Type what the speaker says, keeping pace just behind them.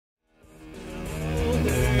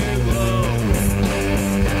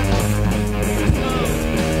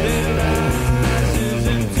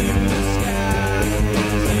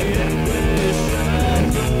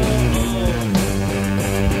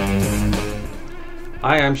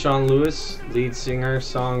Hi, I'm Sean Lewis, lead singer,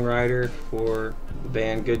 songwriter for the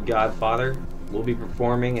band Good Godfather. We'll be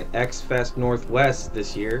performing at Fest Northwest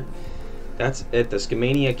this year. That's at the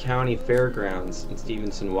Skamania County Fairgrounds in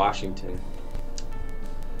Stevenson, Washington.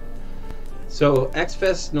 So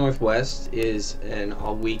Fest Northwest is an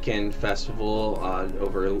all-weekend festival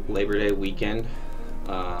over Labor Day weekend.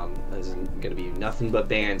 There's going to be nothing but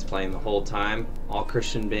bands playing the whole time. All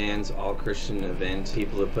Christian bands, all Christian events.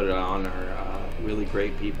 People that put it on are really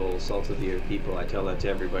great people, salt of the earth people. I tell that to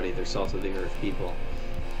everybody, they're salt of the earth people.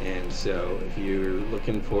 And so if you're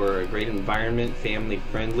looking for a great environment, family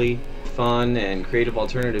friendly, fun and creative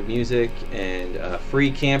alternative music, and free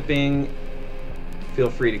camping, feel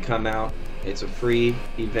free to come out. It's a free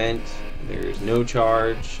event. There's no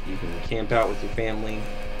charge. You can camp out with your family,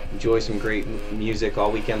 enjoy some great music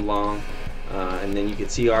all weekend long, and then you can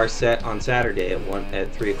see our set on Saturday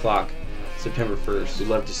at 3 o'clock, September 1st. We'd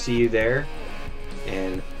love to see you there,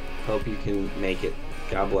 and hope you can make it.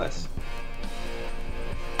 God bless.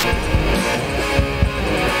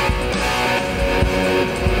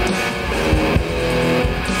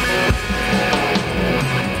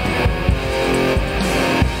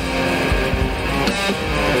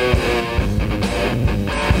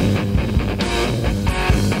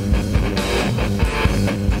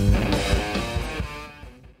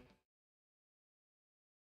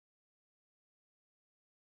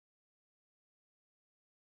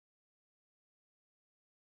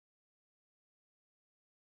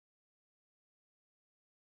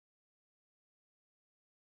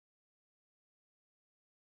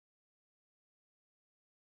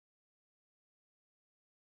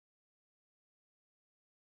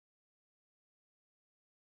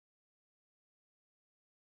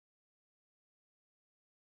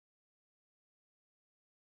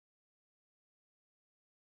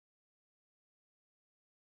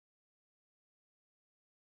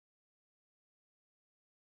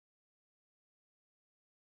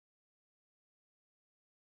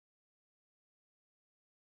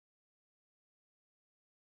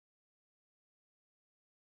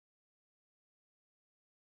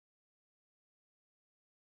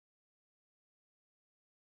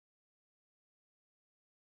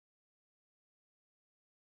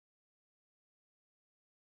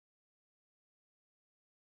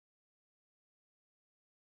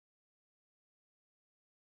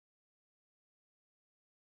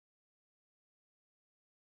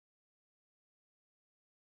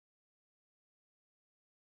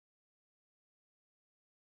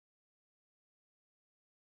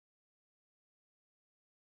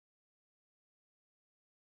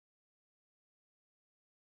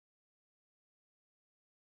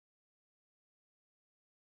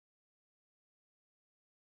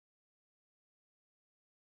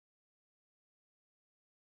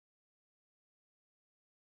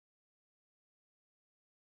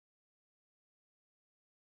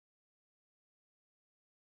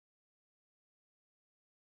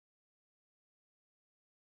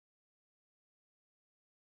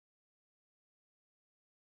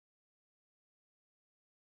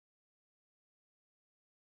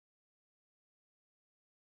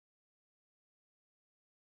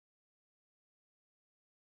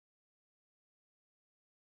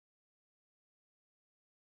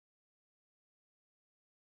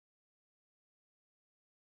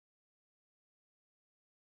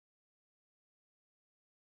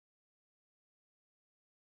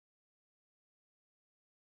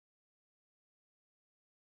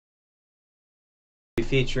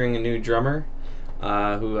 Featuring a new drummer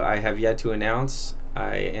who I have yet to announce.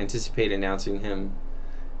 I anticipate announcing him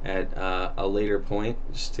at a later point,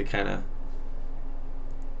 just to kind of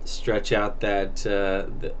stretch out that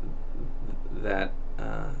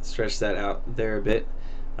stretch that out there a bit.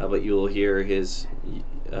 But you'll hear his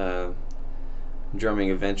drumming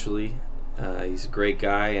eventually. He's a great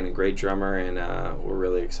guy and a great drummer, and we're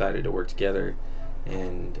really excited to work together.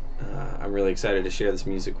 And I'm really excited to share this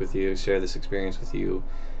music with you, share this experience with you,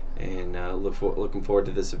 and looking forward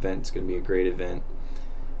to this event. It's going to be a great event,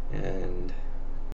 and